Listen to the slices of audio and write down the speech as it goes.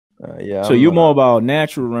Yeah, So you're more about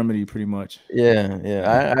natural remedy, pretty much.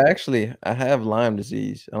 Yeah. I have Lyme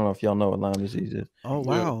disease. I don't know if y'all know what Lyme disease is. Oh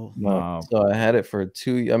wow. Wow. So I had it for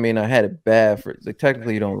 2. I mean, I had it bad for like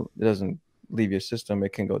technically it doesn't leave your system.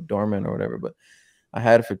 It can go dormant or whatever. But I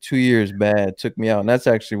had it for 2 years bad. It took me out, and that's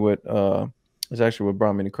actually what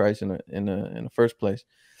brought me to Christ in the first place.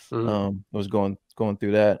 I was going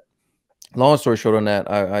through that. Long story short on that,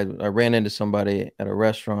 I ran into somebody at a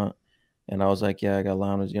restaurant, and I was like, yeah, I got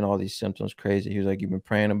Lyme, all these symptoms, crazy. He was like, you've been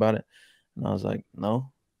praying about it? And I was like, no.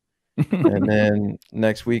 And then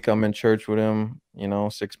next week I'm in church with him,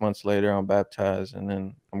 6 months later I'm baptized, and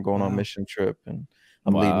then I'm going on a mission trip, and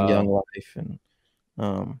I'm leading Young Life. And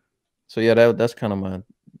so yeah, that's kind of my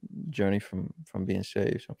journey from being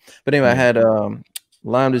saved. So, but anyway, I had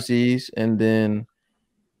Lyme disease, and then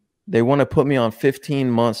they want to put me on 15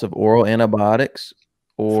 months of oral antibiotics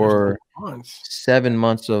or 7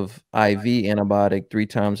 months of IV antibiotic 3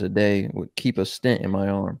 times a day, would keep a stent in my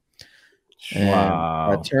arm. And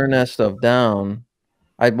I turned that stuff down.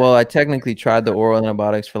 I technically tried the oral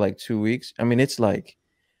antibiotics for like 2 weeks. I mean, it's like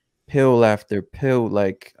pill after pill,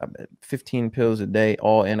 like 15 pills a day,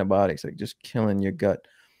 all antibiotics, like just killing your gut.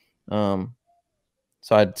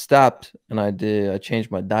 So I stopped, and I changed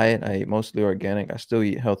my diet. I ate mostly organic. I still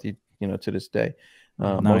eat healthy, to this day.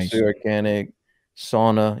 Mostly organic,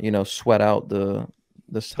 sauna, sweat out the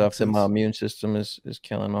stuff that my immune system is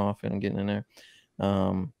killing off and getting in there.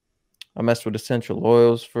 I messed with essential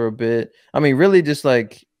oils for a bit. I mean, really just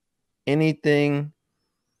like anything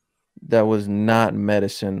that was not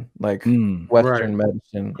medicine, like Western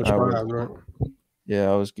medicine.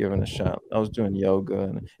 I was giving a shot. I was doing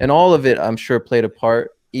yoga, and all of it, I'm sure, played a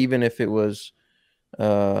part, even if it was,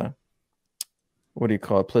 what do you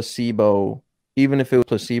call it, placebo. Even if it was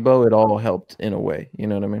placebo, it all helped in a way. You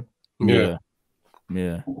know what I mean?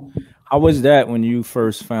 Yeah. How was that when you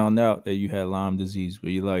first found out that you had Lyme disease? Were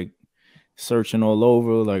you like searching all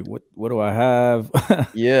over, like what do I have?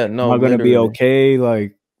 Yeah, no, am I gonna be okay?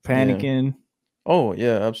 Like panicking? Yeah. Oh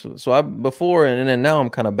yeah, absolutely. So before, and then now I'm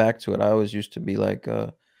kind of back to it. I always used to be like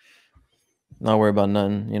not worry about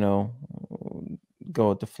nothing, go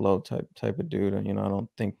with the flow type of dude. And I don't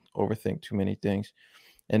overthink too many things.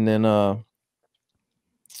 And then I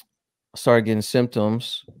started getting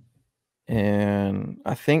symptoms, and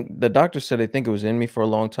I think the doctor said they think it was in me for a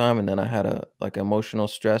long time, and then I had a like emotional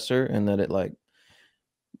stressor, and that it like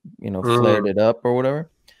flared it up or whatever.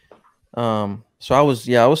 So I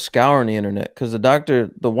was scouring the internet, because the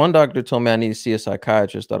one doctor told me I need to see a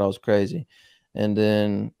psychiatrist. Thought I was crazy. And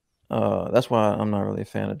then that's why I'm not really a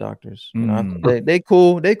fan of doctors. They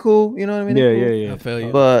cool, you know what I mean? Yeah. I feel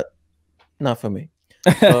you. But not for me.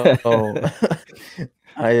 So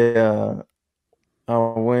I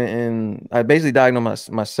went and I basically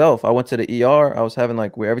diagnosed myself. I went to the ER. I was having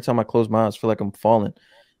like, where every time I close my eyes, I feel like I'm falling.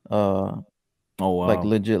 Oh wow. Like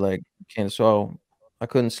legit, like cancer. So I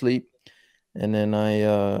couldn't sleep. And then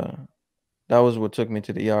that was what took me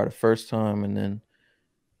to the ER the first time, and then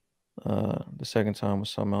the second time was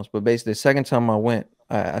something else. But basically, the second time I went,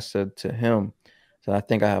 I said to him, I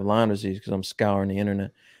think I have Lyme disease, because I'm scouring the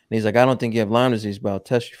internet. And he's like, I don't think you have Lyme disease, but I'll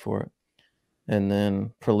test you for it. And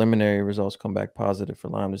then preliminary results come back positive for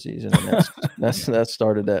Lyme disease, and then that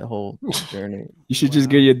started that whole journey. You should just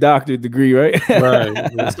get your doctorate degree, right?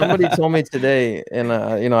 Right. Somebody told me today, and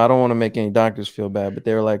I don't want to make any doctors feel bad, but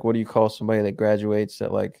they were like, what do you call somebody that graduates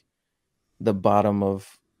at like the bottom of,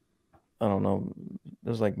 I don't know, it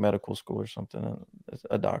was like medical school or something.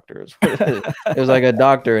 A doctor is what it is. It was like a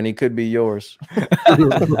doctor, and he could be yours.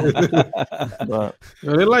 But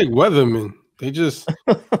they're like weathermen. They just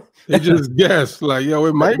guess, like, yo,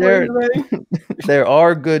 it might rain today. There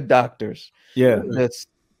are good doctors. Yeah.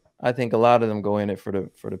 I think a lot of them go in it for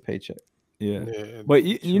the paycheck. Yeah. But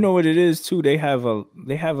you know what it is too? They have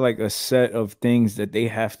like a set of things that they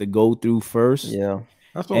have to go through first. Yeah.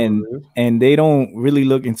 That's what it is. And they don't really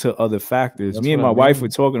look into other factors. Me and my wife were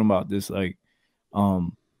talking about this, like,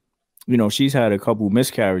 she's had a couple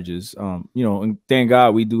miscarriages. And thank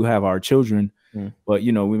God we do have our children. But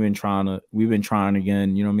we've been trying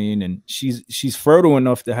again, you know what I mean? And she's fertile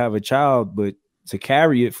enough to have a child, but to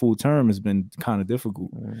carry it full term has been kind of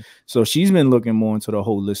difficult. So she's been looking more into the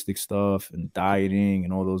holistic stuff and dieting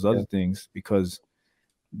and all those other things, because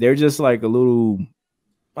they're just like a little,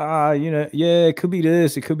 it could be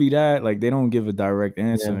this, it could be that. Like, they don't give a direct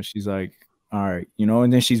answer. And she's like, all right,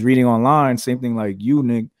 and then she's reading online, same thing like you,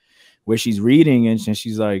 Nick, where she's reading and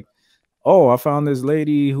she's like, oh, I found this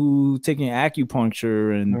lady who taking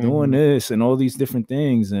acupuncture and doing this and all these different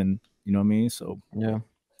things. And you know what I mean? So yeah,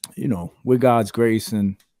 with God's grace,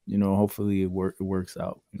 and hopefully it works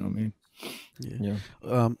out. You know what I mean? Yeah.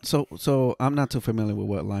 So I'm not too familiar with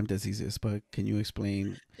what Lyme disease is, but can you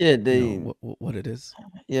explain? Yeah, what it is.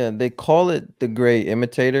 Yeah, they call it the gray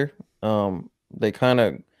imitator. They kind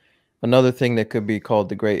of another thing that could be called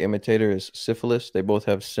the gray imitator is syphilis. They both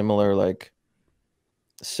have similar like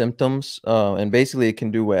symptoms, and basically it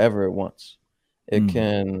can do whatever it wants. It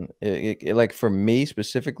can like for me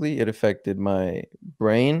specifically, it affected my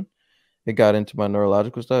brain. It got into my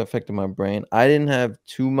neurological stuff, affected my brain. I didn't have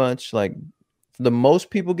too much like the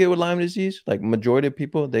most people get with Lyme disease, like majority of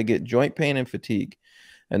people, they get joint pain and fatigue.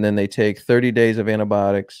 And then they take 30 days of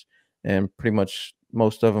antibiotics and pretty much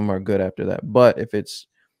most of them are good after that. But if it's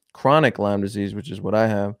chronic Lyme disease, which is what I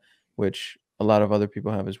have, which a lot of other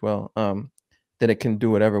people have as well, then it can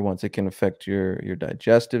do whatever it wants. It can affect your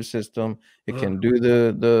digestive system. It can do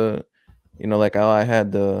the like how I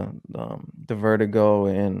had the vertigo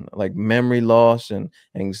and like memory loss and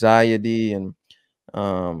anxiety and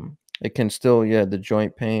it can still the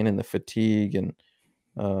joint pain and the fatigue and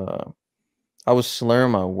I was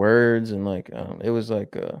slurring my words and like it was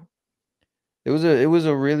like it was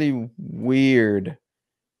a really weird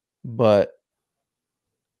but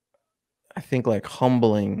I think like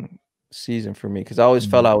humbling season for me because I always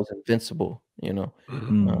felt I was invincible, and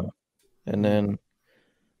then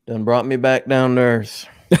brought me back down to earth.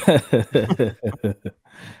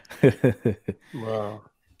 Wow,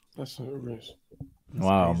 that's a risk.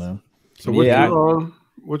 Wow, man. So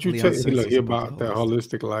what you take about that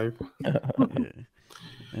holistic life?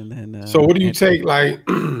 And then so what do you take like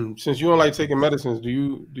since you don't like taking medicines, do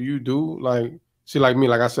you do like see like me,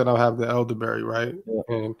 like I said, I have the elderberry, right? Yeah.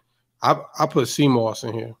 And I put sea moss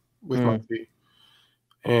in here with my tea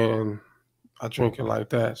and I drink it like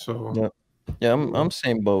that. So I'm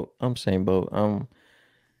same boat.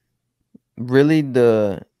 Really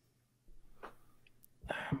the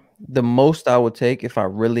most I would take if I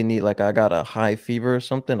really need, like I got a high fever or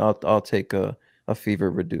something, I'll take a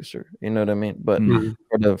fever reducer. You know what I mean? But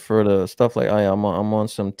for the stuff like I'm on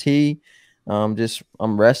some tea, I'm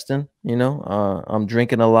resting. I'm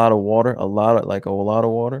drinking a lot of water, a lot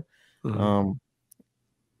of water.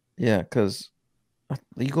 Yeah, because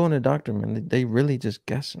you go in the doctor, man, they really just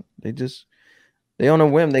guessing. They on a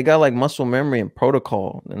whim. They got like muscle memory and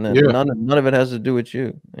protocol, and then none of it has to do with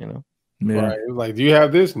you. Yeah. Right. Like, do you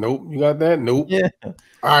have this? Nope. You got that? Nope. Yeah. All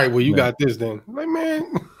right. Well, you got this then. Like,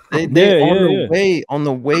 man. On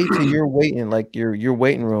the way to your waiting, like your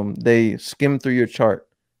waiting room, they skim through your chart.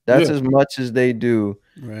 That's as much as they do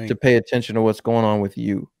to pay attention to what's going on with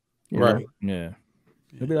you. Right. Yeah.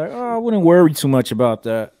 They'll be like, oh, I wouldn't worry too much about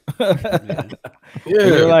that.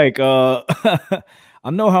 They're like, I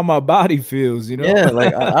know how my body feels, Yeah,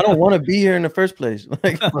 like I don't want to be here in the first place.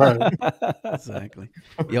 Like, exactly.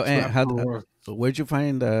 Yo, and where'd you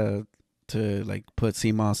find to like put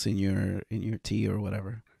sea moss in your tea or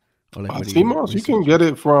whatever? Or like sea moss, you can get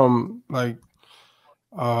it from like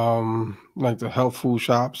the health food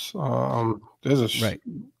shops. There's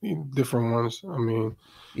different ones. I mean,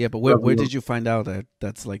 yeah, but where did you find out that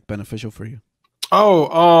that's like beneficial for you?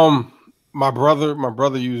 Oh, my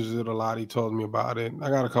brother uses it a lot. He told me about it. I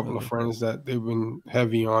got a couple of friends that they've been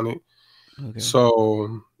heavy on it. Okay.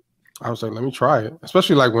 So I was like, let me try it.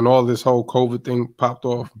 Especially like when all this whole COVID thing popped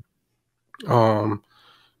off. I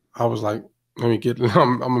was like, let me get.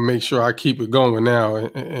 I'm gonna make sure I keep it going now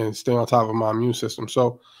and stay on top of my immune system.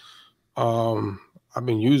 So, I've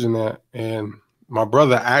been using that, and my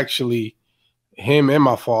brother actually, him and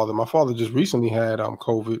my father just recently had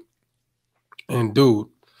COVID, and dude,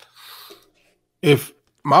 if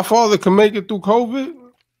my father can make it through COVID,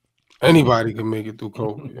 anybody can make it through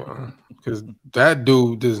COVID. Because that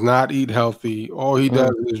dude does not eat healthy. All he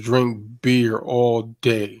does is drink beer all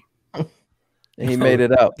day. And he made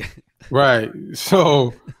it out. Right.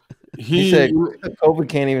 So he said COVID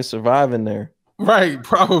can't even survive in there. Right.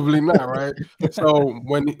 Probably not. Right. So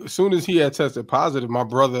as soon as he had tested positive, my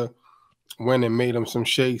brother went and made him some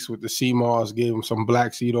shakes with the sea moss, gave him some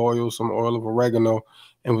black seed oil, some oil of oregano,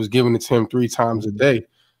 and was giving it to him 3 times a day.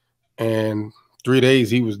 And 3 days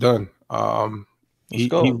he was done. He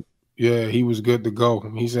was good to go.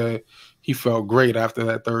 He said he felt great after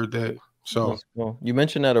that 3rd day. So you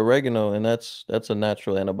mentioned that oregano, and that's a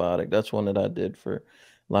natural antibiotic. That's one that I did for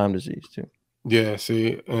Lyme disease too. Yeah,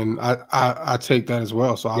 see, and I take that as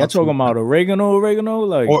well. So you're talking about oregano,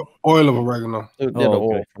 like oil of oregano. The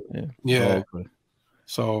oil. Yeah. Okay.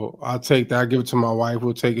 So I take that. I give it to my wife.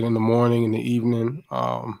 We'll take it in the morning, in the evening.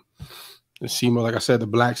 The sea moss, like I said, the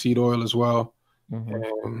black seed oil as well,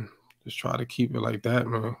 and just try to keep it like that,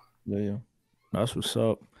 man. Yeah. That's what's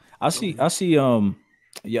up. I see.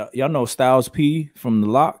 Y'all know Styles P from the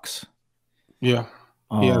Locks. Yeah.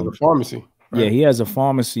 He has a pharmacy. Right? Yeah, he has a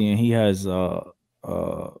pharmacy, and he has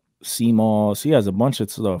CMOS. He has a bunch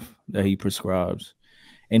of stuff that he prescribes,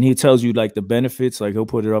 and he tells you like the benefits. Like he'll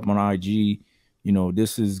put it up on IG. You know,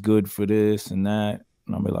 this is good for this and that,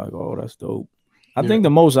 and I'll be like, oh, that's dope. I think the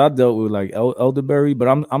most I dealt with like elderberry, but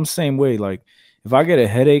I'm same way. Like if I get a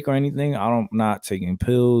headache or anything, I'm not taking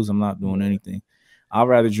pills. I'm not doing anything. I'd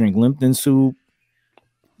rather drink Lipton soup,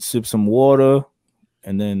 sip some water,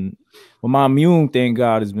 and then. Well, my immune, thank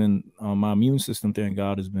God, has been my immune system. Thank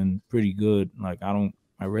God, has been pretty good. Like I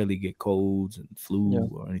rarely get colds and flu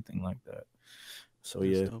or anything like that. So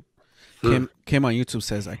that's dope. Kim on YouTube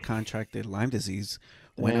says I contracted Lyme disease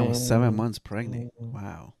when I was 7 months pregnant.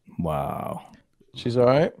 Wow. She's all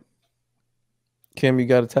right. Kim, you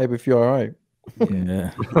got to type if you're all right.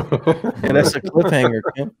 Yeah. And that's a cliffhanger,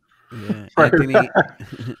 Kim. Yeah.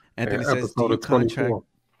 Anthony says, do you contract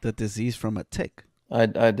the disease from a tick? I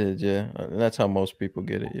did, yeah. That's how most people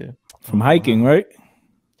get it, yeah. From hiking, right?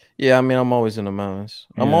 Yeah, I mean, I'm always in the mountains.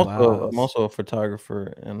 I'm also a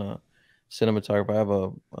photographer and a cinematographer. I have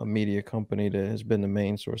a media company that has been the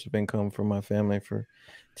main source of income for my family for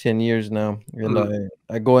 10 years now. And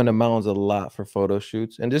I go in the mountains a lot for photo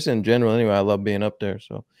shoots. And just in general, anyway, I love being up there.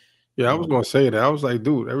 So yeah, I was gonna say that. I was like,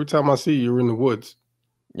 dude, every time I see you, you're in the woods.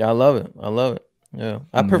 Yeah, I love it. Yeah.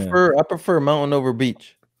 I prefer mountain over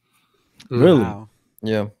beach. Really? Wow.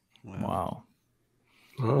 Yeah. Wow.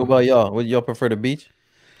 What about y'all? Would y'all prefer the beach?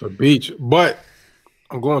 The beach, but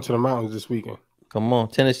I'm going to the mountains this weekend. Come on,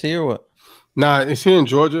 Tennessee or what? Nah, it's here in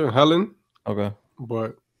Georgia, Helen. Okay.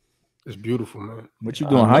 But it's beautiful, man. What you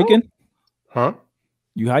doing, hiking? Huh?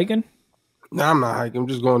 You hiking? Nah, I'm not hiking. I'm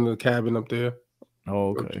just going to the cabin up there.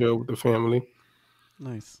 Oh, okay. Chill with the family.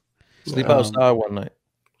 Nice. Sleep outside one night.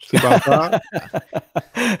 Sleep outside?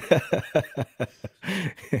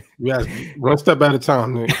 Yes, one step at a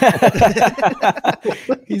time, Nick.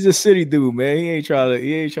 He's a city dude, man. He ain't trying to.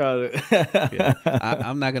 Yeah.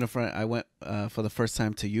 I'm not gonna front. I went for the first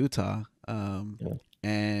time to Utah,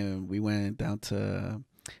 and we went down to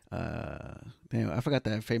damn, I forgot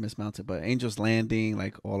that famous mountain, but Angel's Landing,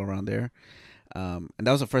 like all around there. And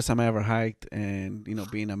that was the first time I ever hiked, and you know,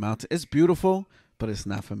 being a mountain, it's beautiful, but it's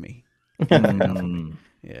not for me.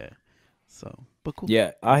 Yeah. So, but cool.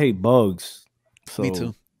 Yeah, I hate bugs. So me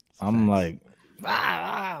too. I'm like,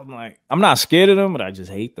 I'm not scared of them, but I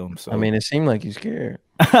just hate them. So I mean, it seemed like you're scared.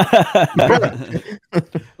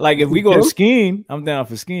 Like if we go skiing, I'm down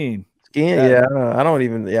for skiing. Skiing, yeah. I don't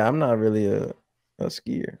even. Yeah, I'm not really a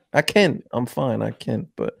skier. I can. I'm fine. I can.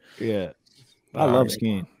 But yeah, I love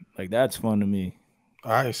skiing. Like that's fun to me.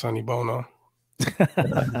 All right, Sonny Bono.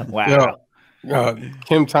 Wow.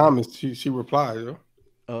 Kim Thomas, she replied, yo.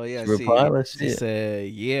 Oh yeah, she said,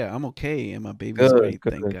 "Yeah, I'm okay, and my baby's great.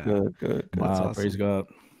 Thank God." Good. Wow, awesome. Praise God.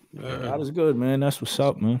 Yeah, that is good, man. That's what's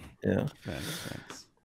up, man. Yeah. Thanks.